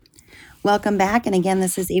Welcome back. And again,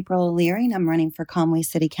 this is April O'Leary, and I'm running for Conway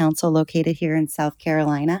City Council located here in South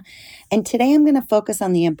Carolina. And today I'm going to focus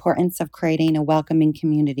on the importance of creating a welcoming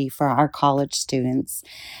community for our college students.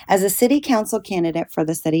 As a city council candidate for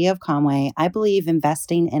the city of Conway, I believe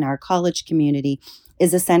investing in our college community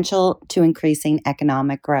is essential to increasing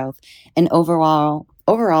economic growth and overall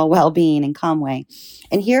well-being in Conway.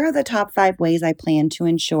 And here are the top 5 ways I plan to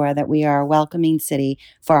ensure that we are a welcoming city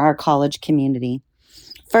for our college community.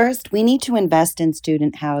 First, we need to invest in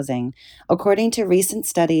student housing. According to recent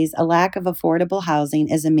studies, a lack of affordable housing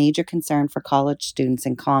is a major concern for college students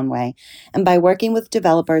in Conway. And by working with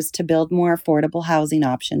developers to build more affordable housing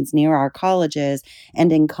options near our colleges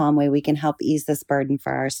and in Conway, we can help ease this burden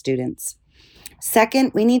for our students.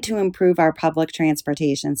 Second, we need to improve our public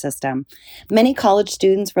transportation system. Many college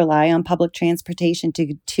students rely on public transportation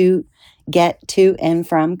to get to and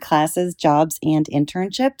from classes, jobs, and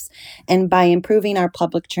internships. And by improving our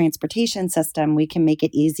public transportation system, we can make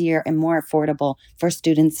it easier and more affordable for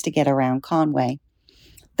students to get around Conway.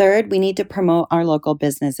 Third, we need to promote our local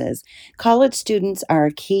businesses. College students are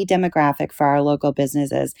a key demographic for our local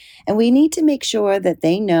businesses, and we need to make sure that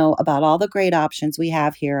they know about all the great options we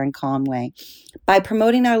have here in Conway. By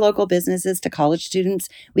promoting our local businesses to college students,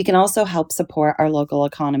 we can also help support our local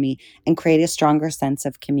economy and create a stronger sense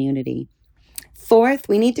of community. Fourth,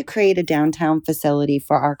 we need to create a downtown facility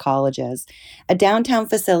for our colleges. A downtown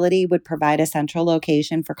facility would provide a central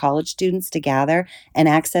location for college students to gather and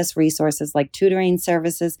access resources like tutoring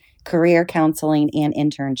services, career counseling, and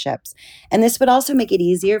internships. And this would also make it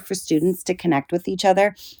easier for students to connect with each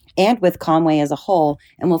other and with Conway as a whole,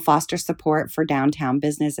 and will foster support for downtown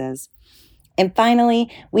businesses. And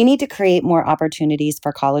finally, we need to create more opportunities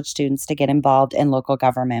for college students to get involved in local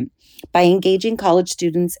government. By engaging college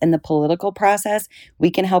students in the political process,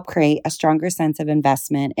 we can help create a stronger sense of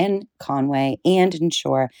investment in Conway and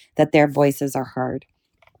ensure that their voices are heard.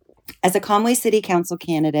 As a Conway City Council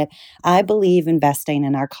candidate, I believe investing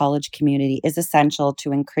in our college community is essential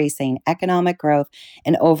to increasing economic growth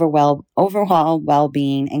and overall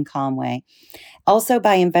well-being in Conway. Also,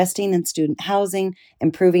 by investing in student housing,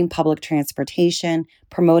 improving public transportation,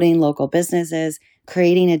 promoting local businesses,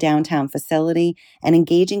 creating a downtown facility, and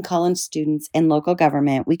engaging college students in local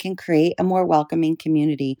government, we can create a more welcoming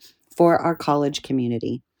community for our college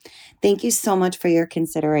community. Thank you so much for your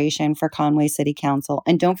consideration for Conway City Council.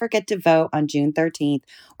 And don't forget to vote on June 13th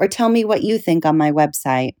or tell me what you think on my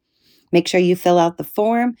website. Make sure you fill out the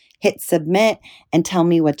form, hit submit, and tell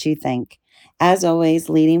me what you think. As always,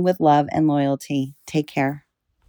 leading with love and loyalty. Take care.